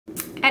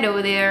Hello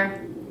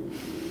there!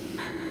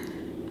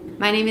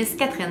 My name is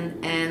Catherine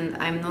and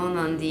I'm known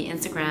on the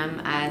Instagram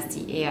as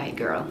the AI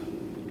girl.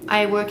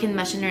 I work in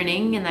machine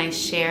learning and I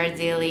share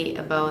daily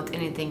about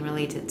anything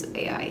related to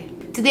AI.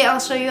 Today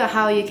I'll show you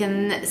how you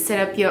can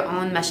set up your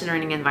own machine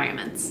learning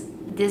environments.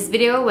 This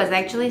video was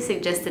actually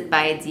suggested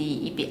by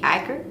the EP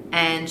hacker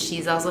and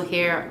she's also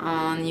here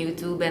on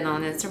YouTube and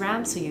on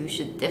Instagram, so you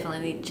should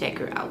definitely check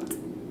her out.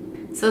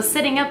 So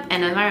setting up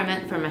an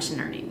environment for machine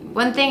learning.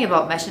 One thing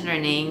about machine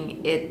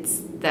learning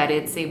is that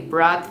it's a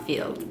broad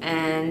field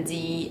and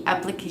the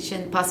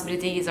application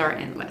possibilities are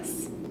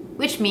endless.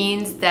 Which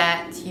means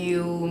that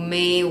you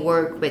may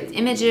work with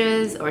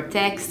images or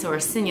text or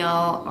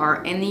signal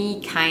or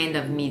any kind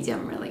of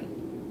medium really.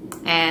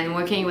 And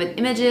working with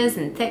images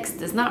and text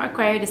does not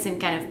require the same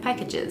kind of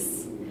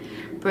packages.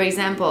 For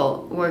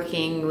example,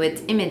 working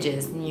with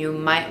images, you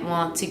might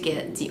want to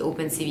get the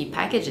OpenCV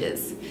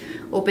packages.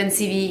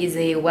 OpenCV is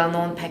a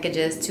well-known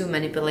package to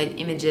manipulate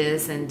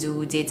images and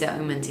do data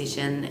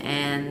augmentation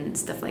and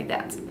stuff like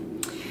that.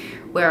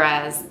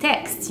 Whereas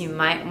text, you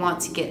might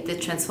want to get the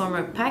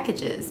transformer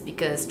packages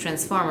because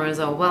transformers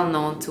are well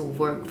known to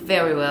work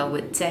very well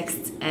with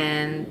text,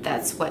 and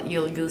that's what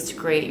you'll use to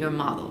create your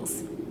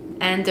models.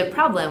 And the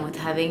problem with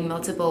having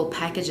multiple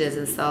packages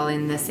installed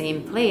in the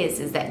same place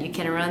is that you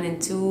can run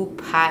into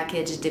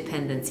package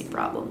dependency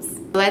problems.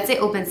 Let's say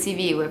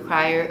OpenCV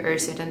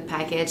requires a certain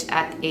package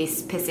at a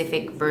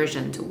specific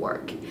version to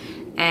work,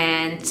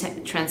 and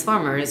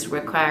transformers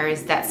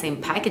requires that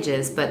same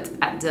packages but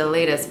at the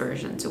latest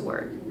version to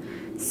work.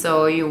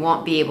 So you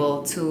won't be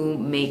able to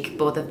make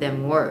both of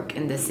them work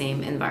in the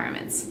same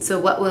environments. So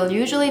what we'll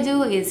usually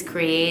do is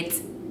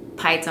create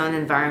Python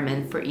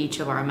environment for each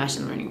of our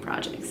machine learning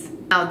projects.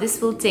 Now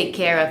this will take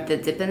care of the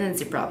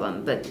dependency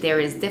problem, but there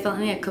is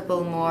definitely a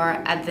couple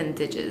more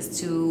advantages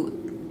to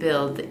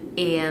build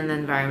an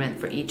environment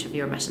for each of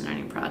your machine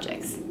learning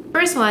projects.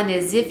 First one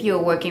is if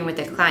you're working with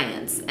a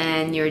client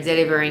and you're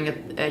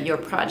delivering your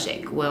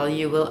project, well,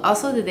 you will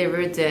also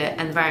deliver the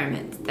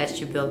environment that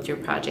you built your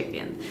project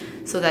in,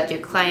 so that your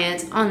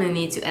client only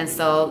needs to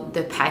install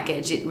the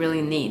package it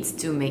really needs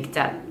to make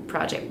that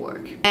project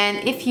work.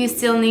 And if you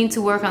still need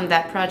to work on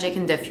that project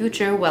in the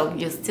future, well,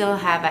 you still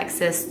have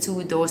access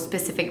to those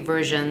specific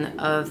version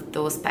of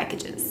those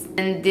packages.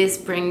 And this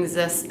brings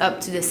us up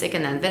to the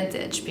second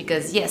advantage,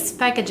 because yes,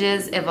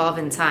 packages evolve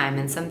in time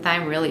and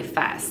sometimes really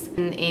fast.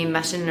 In a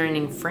machine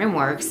learning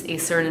frameworks, a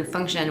certain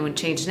function would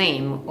change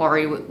name or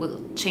it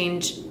will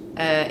change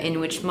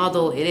in which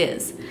model it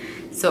is.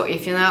 So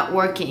if you're not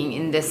working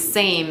in the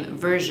same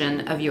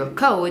version of your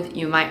code,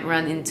 you might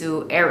run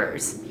into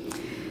errors.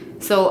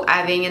 So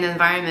having an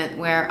environment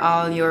where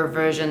all your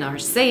versions are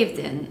saved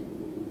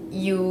in,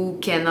 you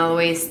can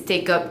always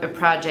take up a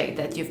project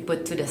that you've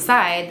put to the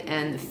side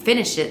and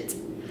finish it.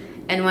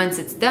 And once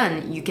it's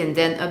done, you can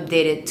then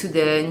update it to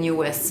the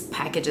newest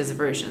packages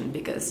version,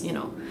 because you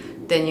know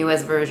the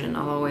newest version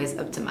are always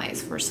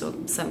optimized for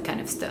some kind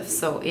of stuff.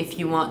 So if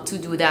you want to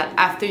do that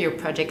after your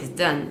project is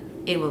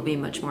done, it will be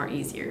much more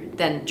easier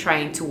than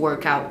trying to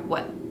work out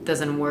what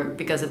doesn't work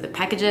because of the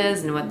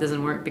packages and what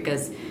doesn't work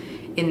because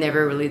it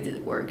never really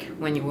did work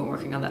when you were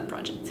working on that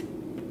project.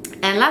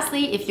 And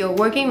lastly, if you're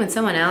working with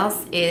someone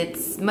else,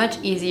 it's much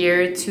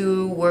easier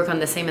to work on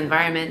the same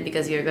environment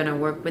because you're going to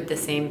work with the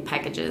same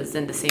packages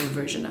and the same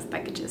version of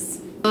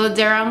packages. So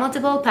there are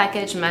multiple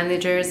package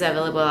managers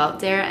available out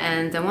there,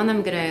 and the one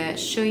I'm going to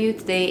show you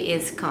today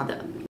is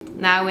Conda.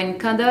 Now in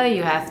Conda,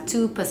 you have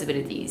two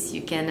possibilities.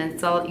 You can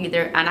install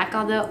either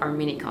Anaconda or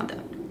Mini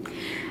Conda.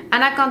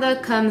 Anaconda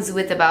comes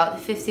with about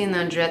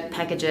 1500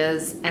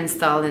 packages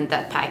installed in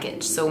that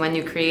package. So when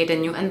you create a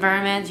new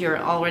environment, you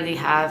already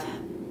have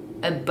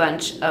a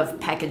bunch of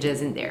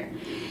packages in there.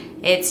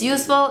 It's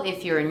useful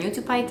if you're new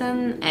to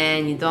Python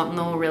and you don't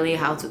know really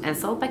how to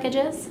install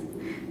packages.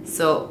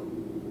 So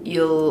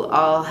you'll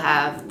all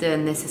have the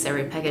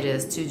necessary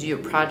packages to do your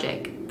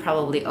project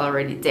probably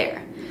already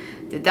there.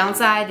 The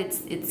downside,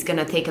 it's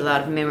gonna take a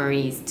lot of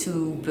memories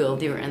to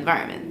build your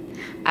environment.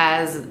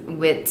 As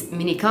with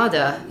Mini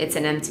Conda, it's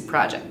an empty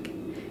project.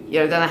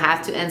 You're gonna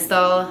have to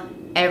install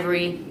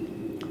every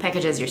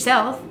packages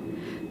yourself,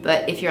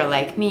 but if you're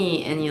like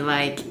me and you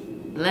like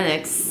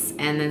Linux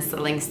and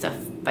installing stuff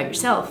by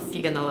yourself,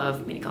 you're gonna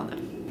love Mini Conda.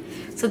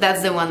 So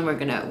that's the one we're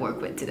gonna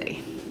work with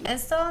today.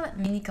 Install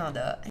Mini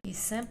Conda. You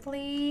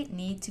simply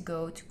need to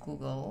go to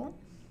Google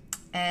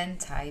and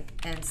type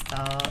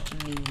install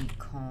Mini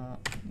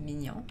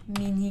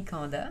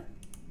Conda.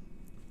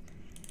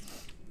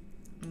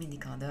 Mini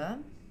Conda.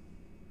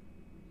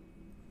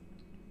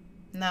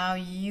 Now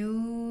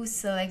you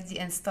select the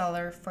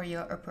installer for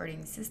your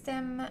operating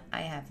system.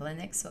 I have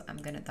Linux, so I'm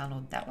gonna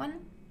download that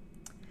one.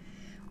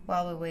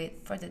 While we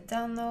wait for the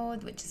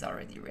download, which is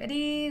already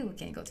ready, we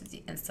can go to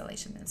the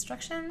installation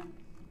instruction.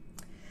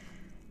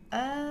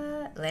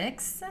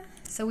 Linux.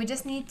 So we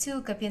just need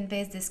to copy and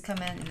paste this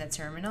command in the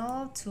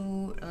terminal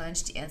to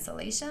launch the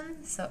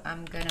installation. So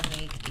I'm gonna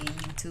make a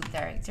YouTube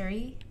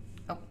directory.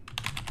 Oh,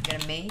 I'm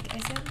gonna make, I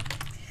said.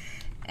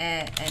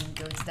 And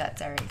go to that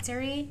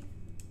directory.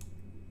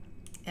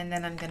 And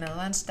then I'm gonna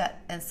launch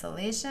that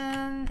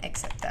installation,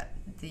 except that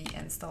the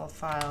install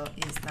file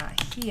is not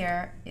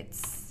here.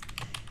 It's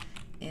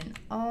in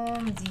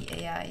the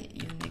AI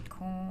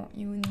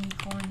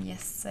unicorn.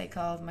 Yes, I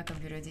called my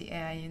computer the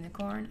AI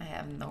unicorn. I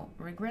have no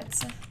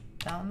regrets.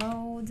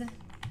 Download,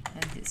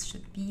 and this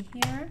should be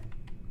here.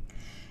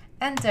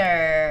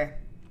 Enter.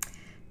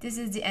 This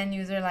is the end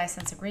user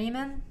license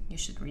agreement. You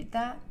should read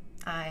that.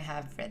 I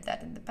have read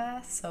that in the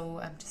past, so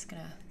I'm just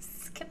gonna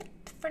skip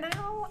it for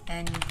now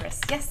and you press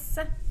yes.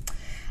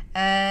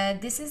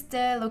 This is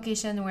the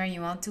location where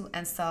you want to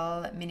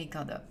install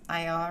Conda.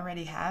 I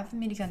already have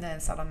Conda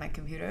installed on my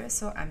computer,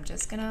 so I'm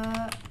just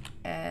gonna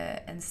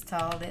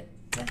install it.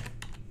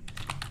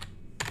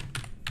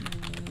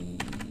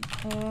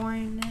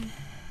 Unicorn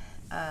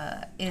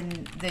in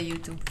the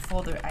YouTube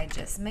folder I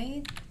just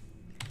made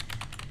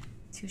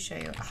to show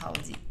you how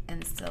the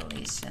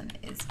installation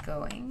is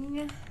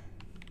going,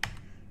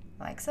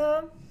 like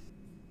so.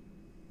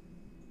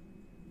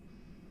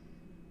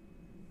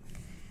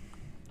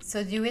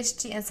 So do you wish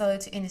to install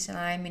it to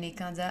initialize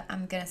Conda?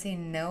 I'm gonna say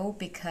no,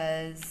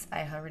 because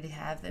I already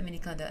have a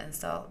Conda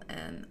installed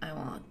and I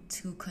want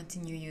to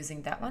continue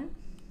using that one.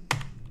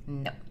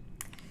 No.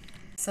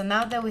 So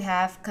now that we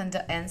have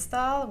Conda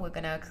installed, we're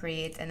gonna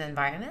create an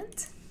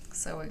environment.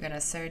 So we're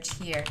gonna search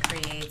here,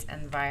 create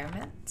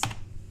environment.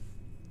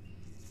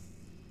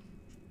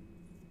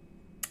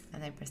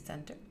 And I press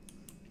enter.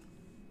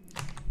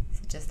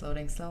 So just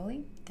loading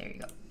slowly. There you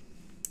go.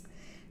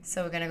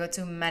 So we're gonna go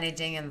to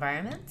managing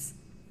environments,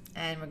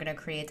 and we're gonna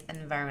create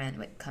environment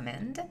with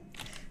command.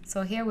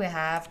 So here we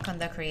have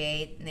Conda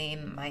create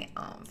name my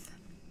env.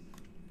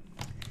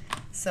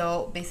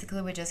 So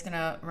basically we're just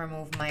gonna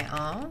remove my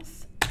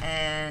env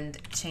and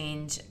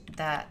change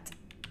that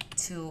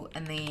to a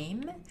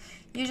name.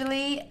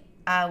 Usually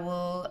I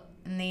will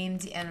name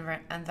the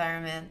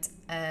environment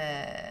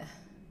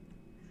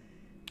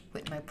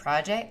with my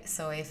project.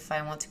 So if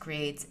I want to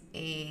create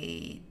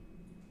a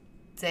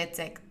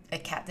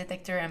cat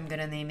detector, I'm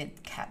gonna name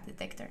it cat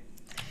detector.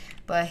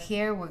 But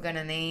here we're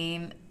gonna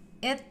name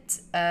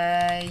it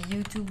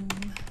YouTube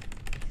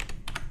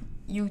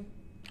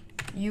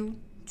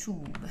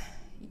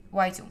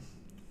Y2.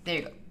 There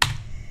you go.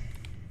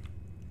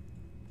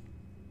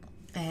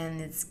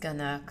 And it's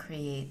gonna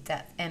create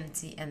that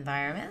empty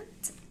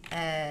environment.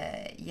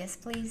 Yes,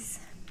 please.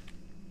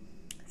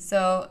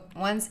 So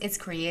once it's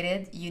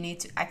created, you need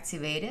to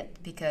activate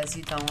it, because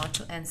you don't want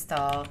to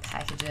install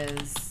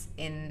packages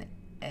in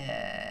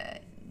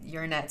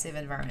your native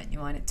environment. You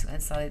want it to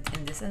install it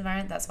in this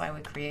environment. That's why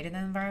we created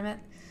an environment,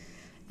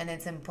 and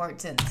it's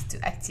important to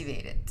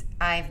activate it.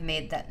 I've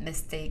made that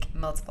mistake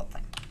multiple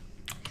times.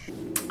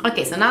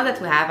 Okay, so now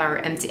that we have our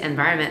empty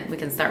environment, we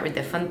can start with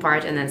the fun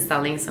part and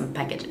installing some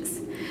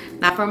packages.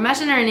 Now for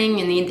machine learning,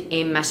 you need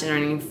a machine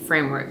learning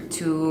framework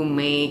to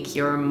make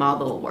your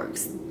model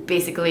works.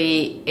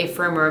 Basically a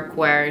framework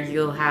where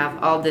you'll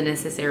have all the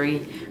necessary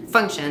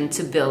function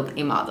to build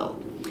a model.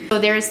 So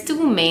there's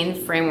two main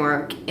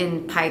frameworks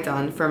in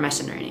Python for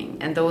machine learning,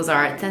 and those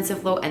are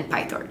TensorFlow and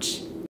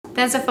pytorch.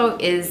 TensorFlow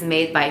is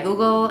made by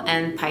Google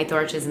and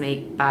pytorch is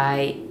made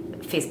by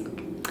Facebook.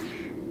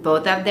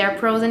 Both have their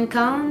pros and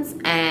cons,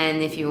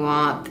 and if you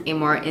want a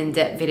more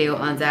in-depth video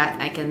on that,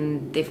 I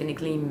can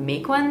definitely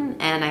make one,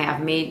 and I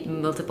have made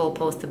multiple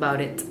posts about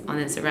it on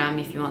Instagram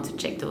if you want to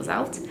check those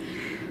out.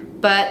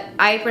 But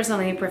I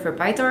personally prefer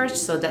pytorch,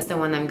 so that's the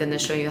one I'm going to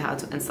show you how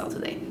to install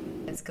today.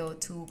 Let's go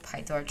to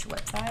pytorch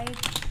website.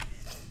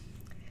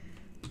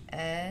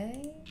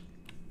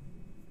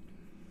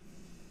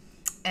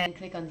 And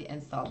click on the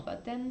install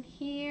button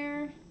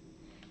here.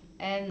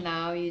 And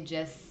now you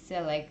just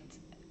select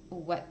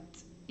what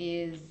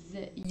is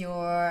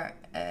your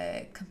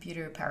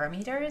computer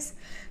parameters.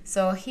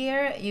 So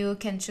here you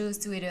can choose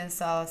to either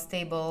install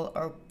stable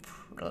or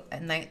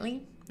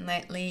nightly.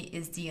 Nightly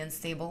is the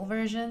unstable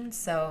version,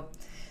 so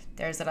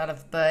there's a lot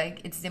of bug.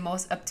 It's the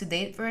most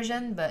up-to-date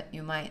version, but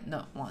you might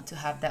not want to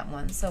have that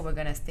one. So we're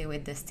gonna stay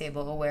with the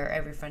stable, where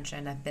every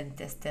function has been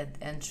tested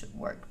and should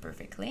work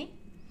perfectly.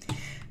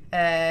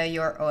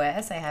 Your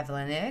OS, I have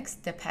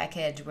Linux. The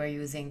package, we're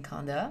using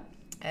Conda.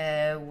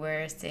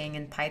 We're staying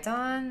in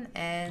Python,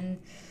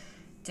 and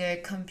the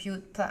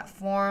compute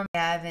platform, I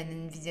have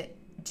an NVIDIA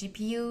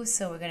GPU,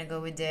 so we're gonna go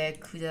with the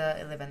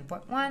CUDA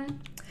 11.1.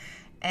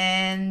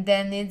 And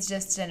then it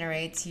just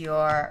generates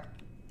your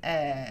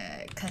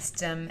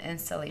custom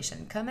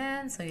installation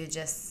command, so you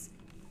just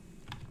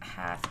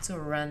have to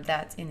run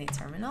that in a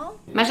terminal.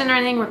 Machine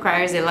learning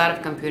requires a lot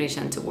of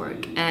computation to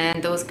work,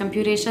 and those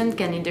computations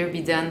can either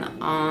be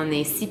done on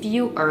a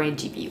CPU or a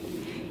GPU.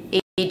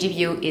 A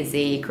GPU is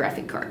a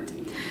graphic card.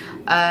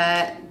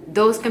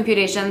 Those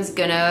computations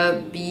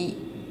gonna be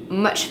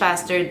much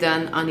faster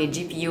done on a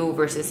GPU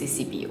versus a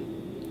CPU.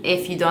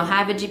 If you don't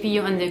have a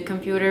GPU on the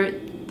computer,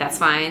 that's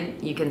fine,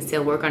 you can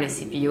still work on a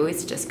CPU,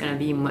 it's just gonna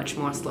be much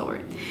more slower.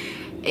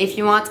 If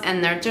you want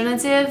an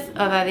alternative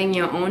of having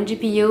your own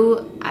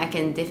GPU, I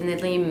can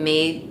definitely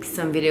make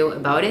some video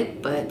about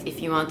it, but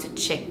if you want to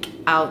check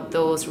out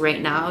those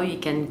right now, you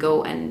can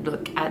go and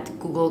look at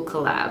Google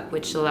Colab,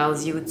 which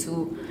allows you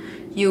to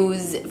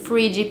use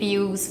free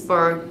GPUs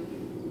for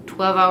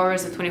 12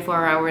 hours or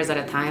 24 hours at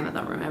a time. I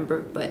don't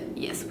remember, but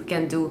yes, we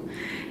can do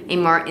a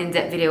more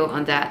in-depth video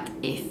on that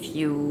if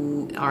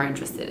you are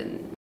interested in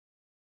it.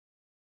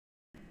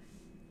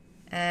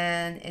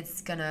 And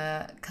it's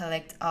gonna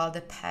collect all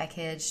the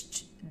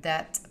package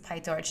that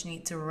PyTorch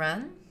need to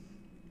run.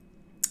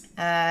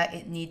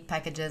 It needs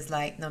packages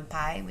like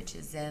NumPy, which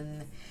is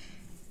an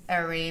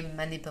array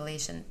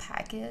manipulation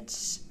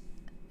package.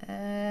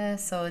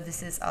 So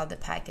this is all the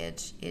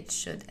package it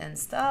should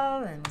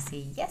install, and we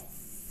say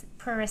yes,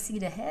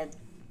 proceed ahead.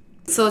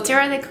 So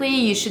theoretically,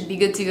 you should be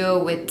good to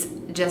go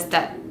with just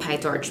that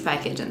PyTorch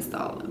package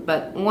install.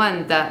 But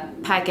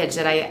that package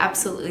that I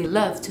absolutely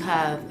love to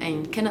have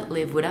and cannot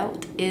live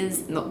without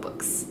is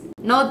notebooks.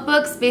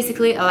 Notebooks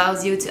basically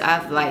allows you to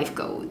have live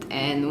code.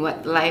 And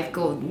what live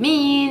code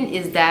means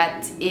is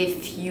that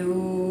if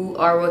you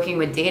are working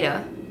with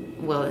data,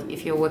 well,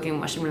 if you're working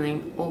with machine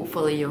learning,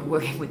 hopefully you're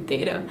working with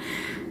data.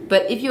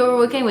 But if you're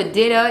working with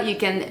data, you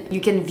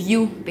can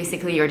view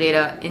basically your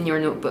data in your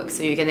notebook.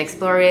 So you can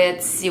explore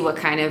it, see what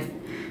kind of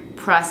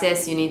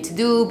process you need to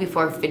do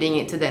before feeding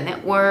it to the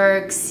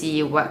network,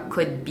 see what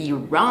could be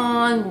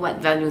wrong, what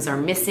values are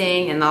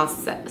missing, and all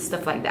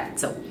stuff like that.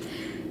 So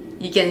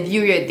you can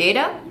view your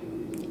data,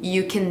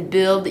 you can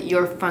build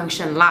your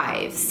function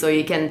live, so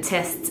you can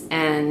test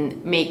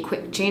and make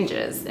quick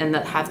changes and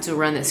not have to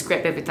run a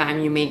script every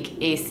time you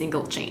make a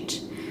single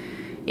change.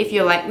 If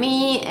you're like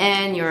me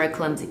and you're a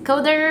clumsy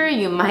coder,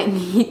 you might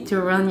need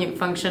to run your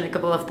function a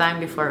couple of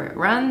times before it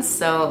runs,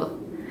 so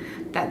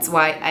that's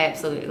why I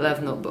absolutely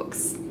love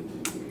notebooks.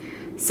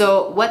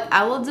 So what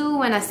I will do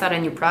when I start a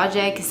new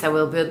project is I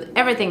will build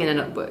everything in a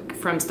notebook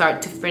from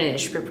start to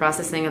finish,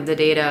 pre-processing of the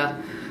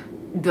data,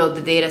 build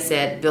the data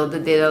set, build the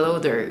data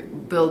loader,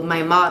 build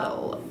my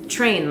model,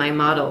 train my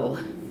model,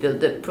 build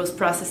the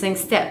post-processing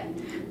step,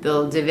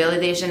 build the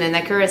validation and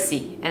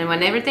accuracy. And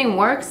when everything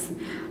works,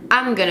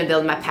 I'm gonna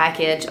build my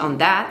package on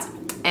that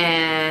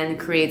and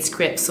create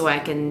scripts so I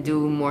can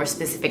do more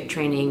specific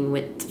training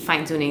with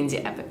fine-tuning the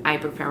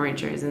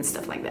hyperparameters and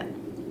stuff like that.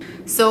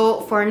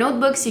 So for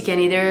notebooks, you can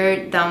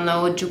either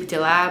download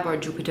JupyterLab or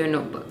Jupyter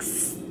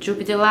Notebooks.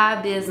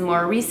 JupyterLab is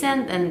more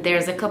recent, and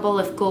there's a couple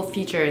of cool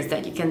features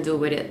that you can do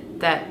with it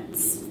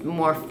that's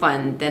more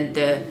fun than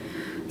the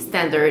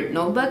standard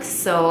notebooks.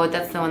 So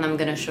that's the one I'm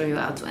gonna show you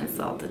how to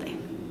install today.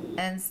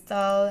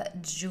 Install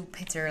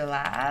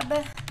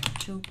JupyterLab.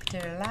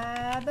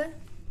 JupyterLab.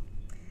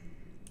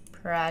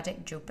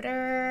 Project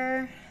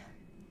Jupyter.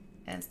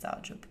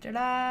 Install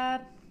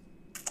JupyterLab.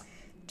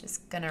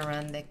 Just gonna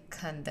run the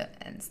Conda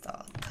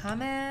install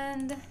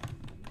command.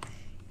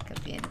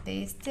 Copy and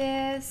paste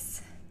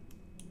this.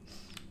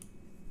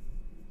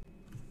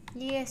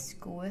 Yes,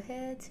 go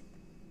ahead.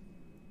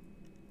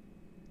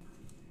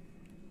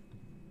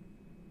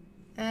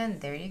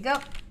 And there you go.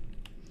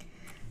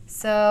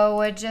 So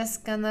we're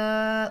just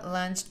gonna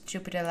launch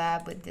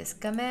JupyterLab with this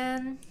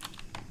command.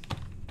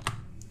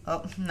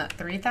 Oh, not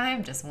 3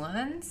 times, just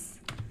once.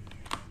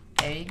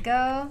 There you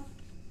go.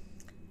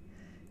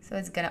 So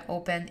it's gonna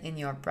open in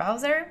your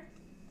browser.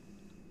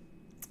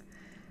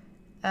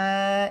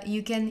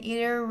 You can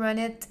either run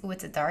it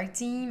with a dark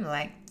theme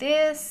like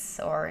this,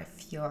 or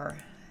if you're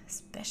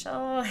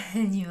special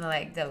and you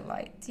like the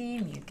light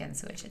theme, you can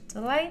switch it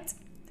to light.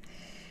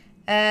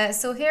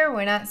 So here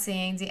we're not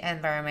seeing the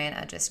environment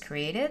I just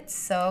created.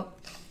 So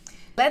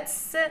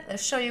let's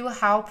show you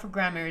how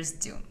programmers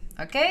do.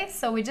 Okay,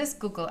 so we just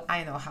Google,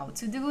 I know how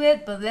to do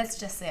it, but let's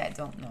just say I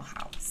don't know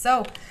how.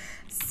 So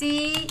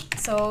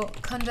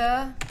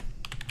Conda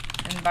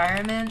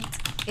environment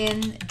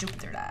in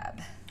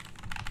JupyterLab.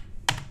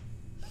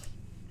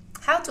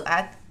 How to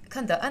add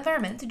Conda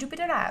environment to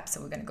JupyterLab.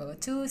 So we're gonna go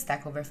to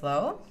Stack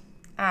Overflow.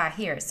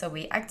 Here, so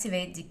we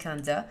activate the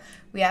Conda.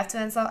 We have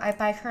to install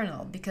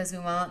ipykernel because we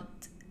want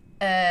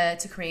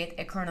to create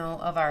a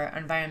kernel of our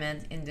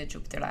environment in the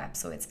JupyterLab,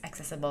 so it's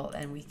accessible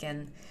and we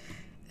can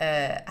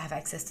have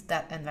access to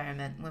that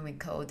environment when we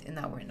code in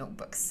our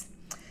notebooks.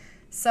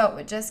 So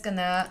we're just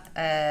gonna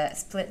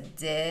split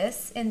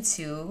this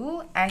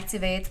into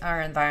activate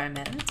our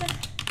environment,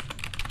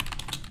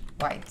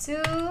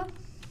 Y2.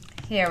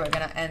 Here we're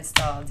gonna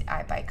install the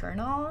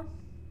ipykernel.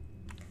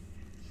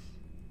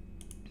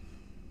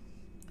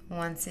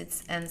 Once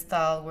it's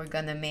installed, we're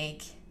gonna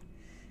make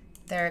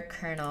the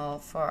kernel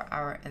for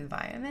our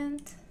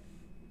environment.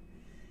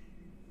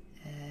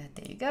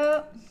 There you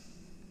go.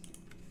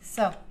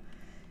 So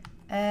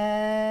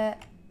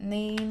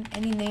name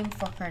any name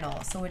for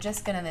kernel. So we're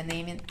just gonna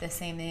name it the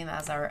same name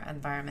as our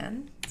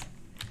environment,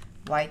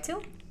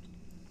 Y2.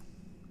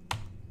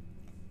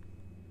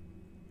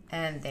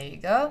 And there you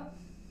go.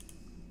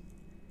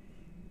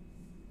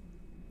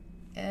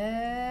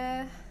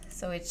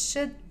 So it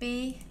should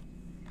be,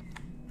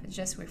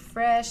 just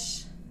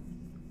refresh.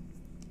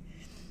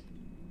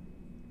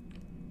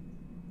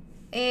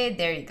 And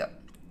there you go.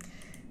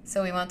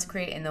 So we want to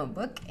create a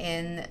notebook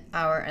in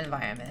our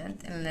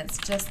environment, and let's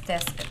just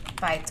test if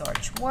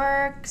PyTorch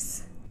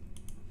works.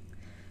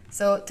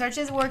 So Torch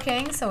is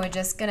working, so we're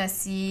just gonna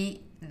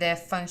see the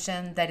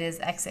function that is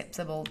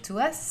acceptable to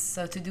us.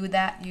 So to do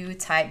that, you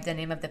type the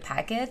name of the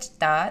package,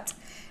 dot,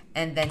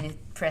 and then you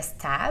press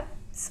tab.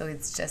 So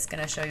it's just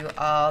gonna show you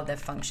all the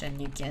function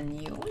you can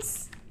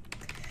use.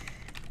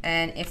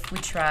 And if we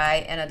try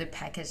another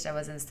package that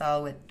was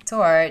installed with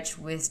Torch,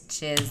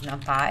 which is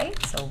NumPy,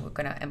 so we're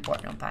gonna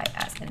import NumPy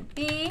as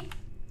NP.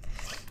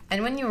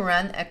 And when you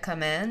run a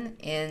command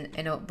in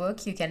a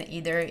notebook, you can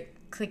either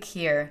click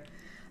here,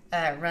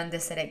 run the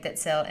selected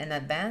cell in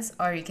advance,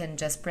 or you can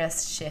just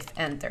press Shift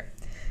Enter.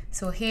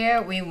 So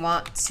here we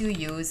want to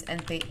use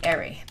NP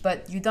array,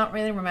 but you don't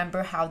really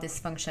remember how this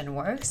function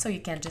works, so you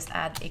can just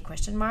add a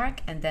question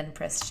mark and then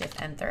press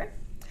Shift Enter.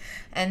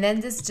 And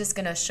then this is just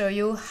gonna show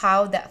you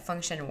how that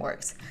function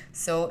works.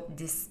 So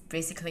this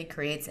basically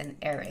creates an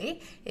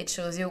array. It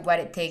shows you what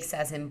it takes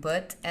as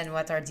input and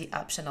what are the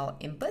optional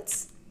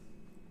inputs.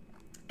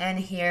 And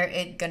here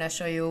it's gonna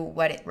show you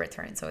what it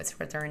returns. So it's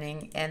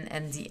returning an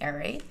empty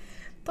array.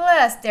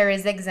 Plus there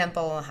is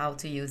example on how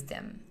to use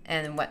them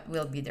and what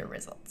will be the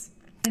results.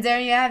 And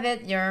there you have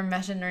it, your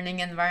machine learning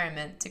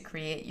environment to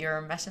create your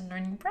machine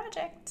learning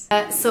project.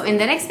 So in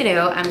the next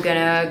video, I'm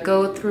gonna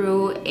go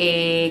through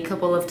a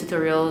couple of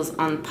tutorials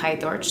on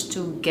PyTorch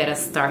to get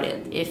us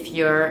started. If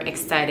you're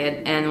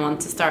excited and want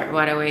to start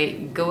right away,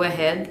 go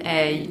ahead.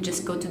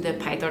 Just go to the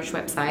PyTorch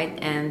website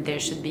and there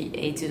should be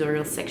a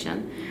tutorial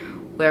section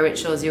where it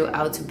shows you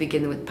how to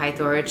begin with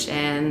PyTorch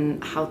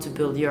and how to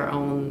build your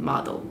own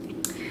model.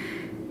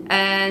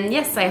 And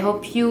yes, I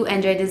hope you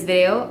enjoyed this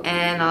video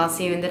and I'll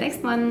see you in the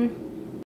next one.